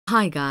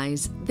Hi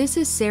guys, this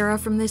is Sarah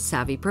from The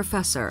Savvy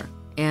Professor,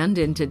 and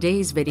in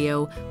today's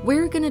video,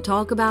 we're going to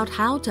talk about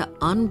how to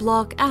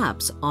unblock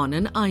apps on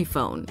an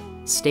iPhone.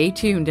 Stay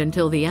tuned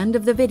until the end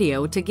of the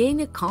video to gain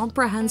a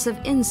comprehensive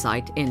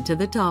insight into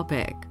the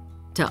topic.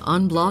 To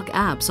unblock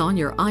apps on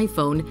your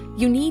iPhone,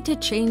 you need to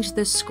change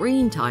the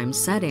screen time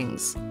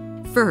settings.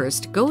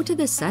 First, go to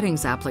the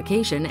Settings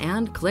application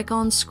and click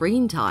on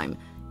Screen Time.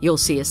 You'll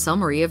see a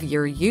summary of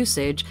your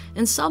usage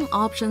and some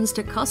options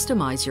to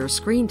customize your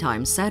screen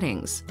time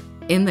settings.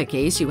 In the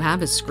case you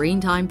have a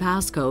screen time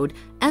passcode,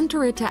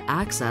 enter it to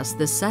access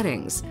the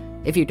settings.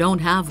 If you don't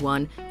have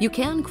one, you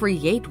can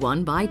create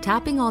one by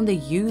tapping on the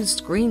Use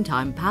Screen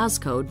Time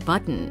Passcode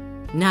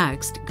button.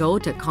 Next, go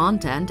to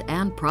Content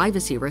and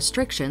Privacy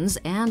Restrictions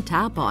and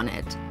tap on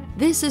it.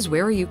 This is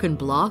where you can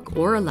block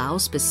or allow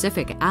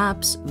specific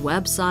apps,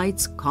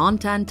 websites,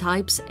 content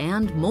types,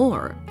 and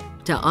more.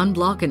 To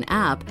unblock an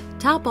app,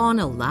 tap on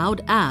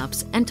Allowed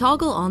Apps and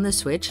toggle on the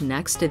switch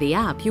next to the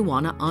app you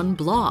want to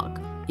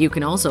unblock. You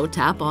can also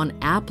tap on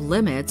App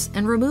Limits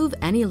and remove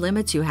any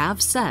limits you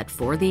have set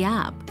for the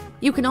app.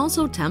 You can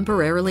also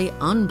temporarily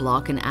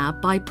unblock an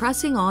app by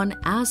pressing on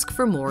Ask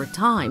for More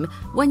Time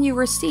when you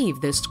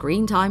receive the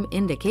screen time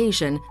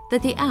indication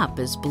that the app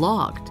is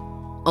blocked.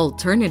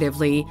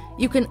 Alternatively,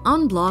 you can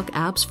unblock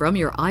apps from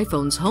your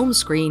iPhone's home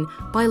screen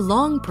by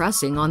long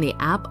pressing on the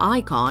app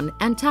icon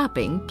and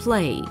tapping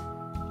Play.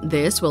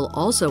 This will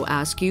also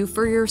ask you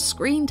for your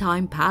screen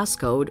time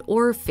passcode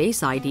or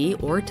Face ID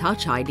or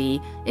Touch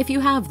ID if you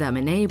have them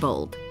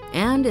enabled.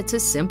 And it's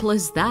as simple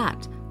as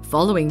that.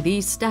 Following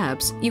these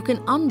steps, you can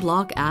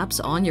unblock apps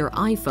on your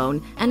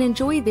iPhone and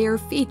enjoy their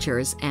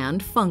features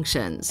and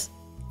functions.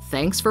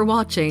 Thanks for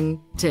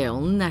watching.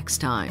 Till next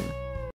time.